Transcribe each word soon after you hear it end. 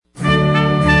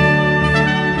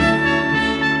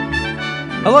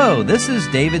Hello, this is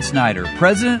David Snyder,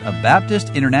 President of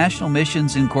Baptist International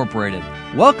Missions Incorporated,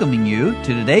 welcoming you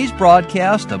to today's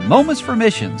broadcast of Moments for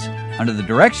Missions under the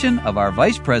direction of our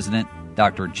Vice President,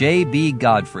 Dr. J.B.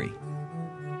 Godfrey.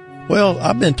 Well,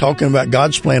 I've been talking about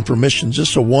God's plan for missions.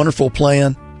 It's a wonderful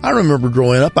plan. I remember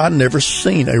growing up, I'd never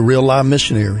seen a real live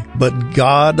missionary, but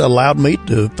God allowed me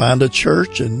to find a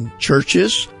church and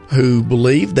churches who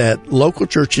believe that local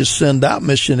churches send out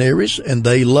missionaries and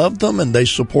they love them and they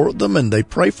support them and they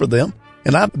pray for them.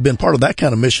 And I've been part of that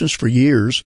kind of missions for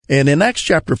years. And in Acts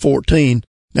chapter 14,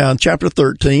 now in chapter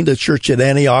 13, the church at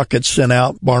Antioch had sent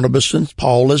out Barnabas and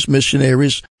Paul as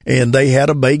missionaries, and they had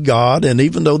obeyed God. And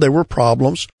even though there were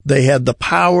problems, they had the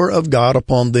power of God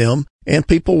upon them, and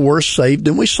people were saved.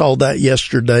 And we saw that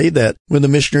yesterday, that when the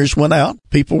missionaries went out,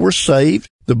 people were saved,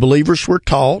 the believers were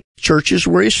taught, churches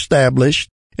were established,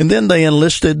 and then they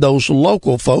enlisted those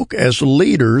local folk as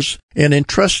leaders and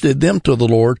entrusted them to the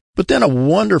Lord. But then a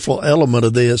wonderful element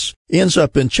of this ends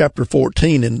up in chapter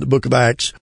 14 in the book of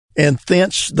Acts. And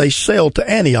thence they sailed to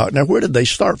Antioch. Now, where did they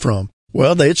start from?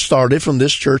 Well, they had started from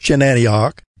this church in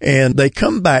Antioch, and they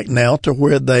come back now to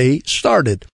where they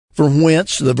started. From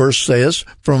whence, the verse says,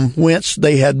 from whence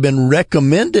they had been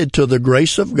recommended to the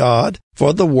grace of God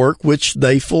for the work which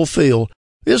they fulfilled.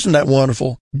 Isn't that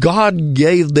wonderful? God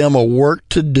gave them a work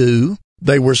to do.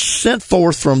 They were sent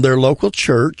forth from their local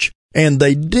church, and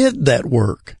they did that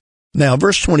work. Now,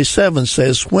 verse 27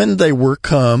 says, when they were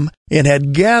come and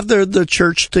had gathered the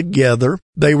church together,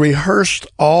 they rehearsed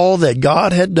all that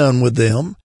God had done with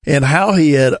them, and how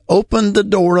he had opened the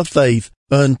door of faith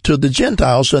unto the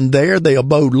Gentiles, and there they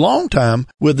abode long time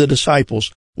with the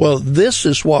disciples. Well, this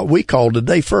is what we call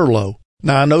today furlough.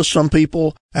 Now, I know some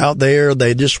people out there,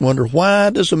 they just wonder,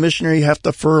 why does a missionary have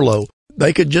to furlough?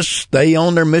 They could just stay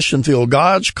on their mission field.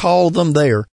 God's called them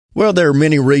there. Well, there are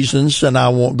many reasons, and I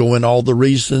won't go into all the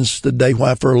reasons today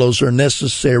why furloughs are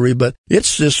necessary, but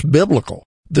it's just biblical.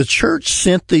 The church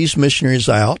sent these missionaries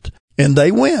out, and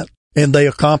they went, and they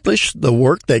accomplished the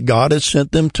work that God had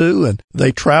sent them to, and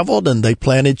they traveled, and they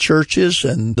planted churches,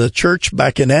 and the church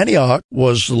back in Antioch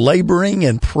was laboring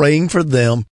and praying for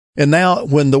them. And now,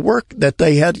 when the work that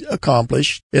they had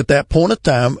accomplished at that point of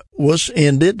time was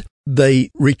ended,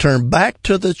 they returned back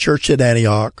to the church at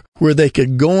Antioch, where they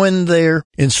could go in there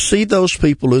and see those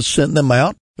people who sent them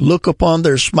out, look upon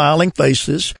their smiling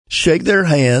faces, shake their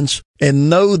hands, and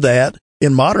know that,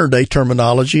 in modern-day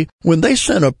terminology, when they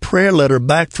sent a prayer letter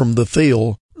back from the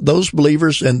field, those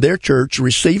believers in their church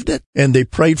received it, and they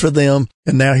prayed for them,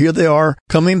 and now here they are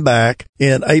coming back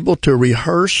and able to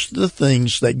rehearse the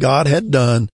things that God had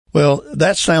done. Well,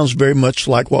 that sounds very much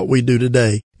like what we do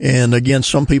today. And again,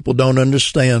 some people don't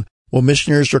understand. Well,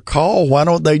 missionaries are called. Why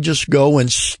don't they just go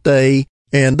and stay?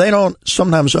 And they don't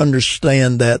sometimes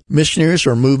understand that missionaries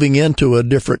are moving into a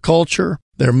different culture.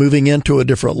 They're moving into a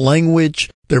different language.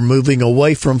 They're moving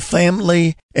away from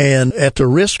family. And at the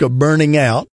risk of burning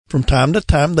out, from time to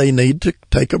time, they need to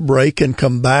take a break and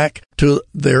come back to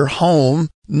their home,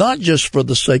 not just for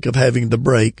the sake of having the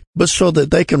break, but so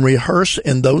that they can rehearse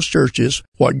in those churches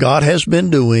what God has been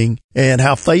doing and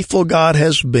how faithful God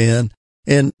has been.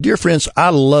 And dear friends,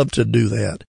 I love to do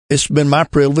that. It's been my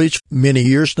privilege many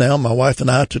years now, my wife and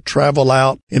I, to travel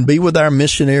out and be with our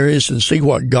missionaries and see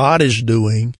what God is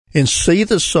doing and see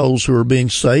the souls who are being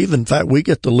saved. In fact, we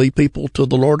get to lead people to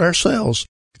the Lord ourselves.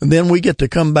 And then we get to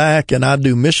come back, and I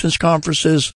do missions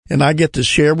conferences, and I get to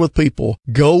share with people,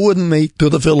 go with me to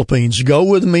the Philippines, go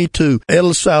with me to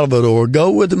El Salvador,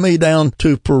 go with me down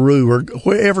to Peru, or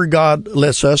wherever God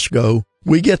lets us go.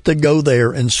 We get to go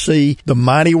there and see the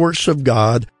mighty works of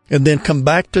God, and then come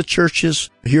back to churches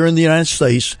here in the United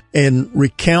States and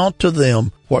recount to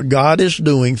them what God is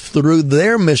doing through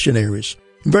their missionaries.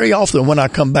 Very often when I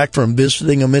come back from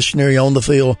visiting a missionary on the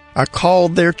field, I call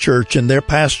their church and their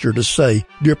pastor to say,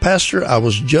 dear pastor, I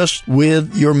was just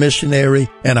with your missionary,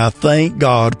 and I thank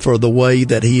God for the way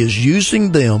that he is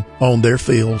using them on their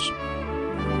fields.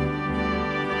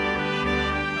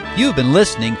 You've been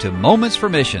listening to Moments for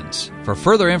Missions. For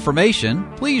further information,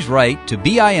 please write to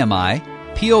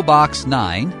BIMI, P.O. Box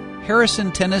 9,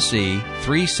 Harrison, Tennessee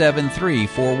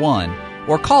 37341,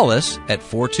 or call us at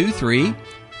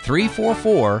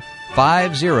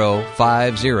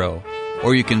 423-344-5050,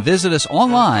 or you can visit us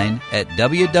online at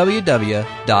www.bimi.org.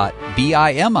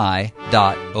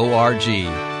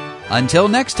 Until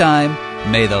next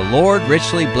time, may the Lord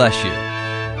richly bless you.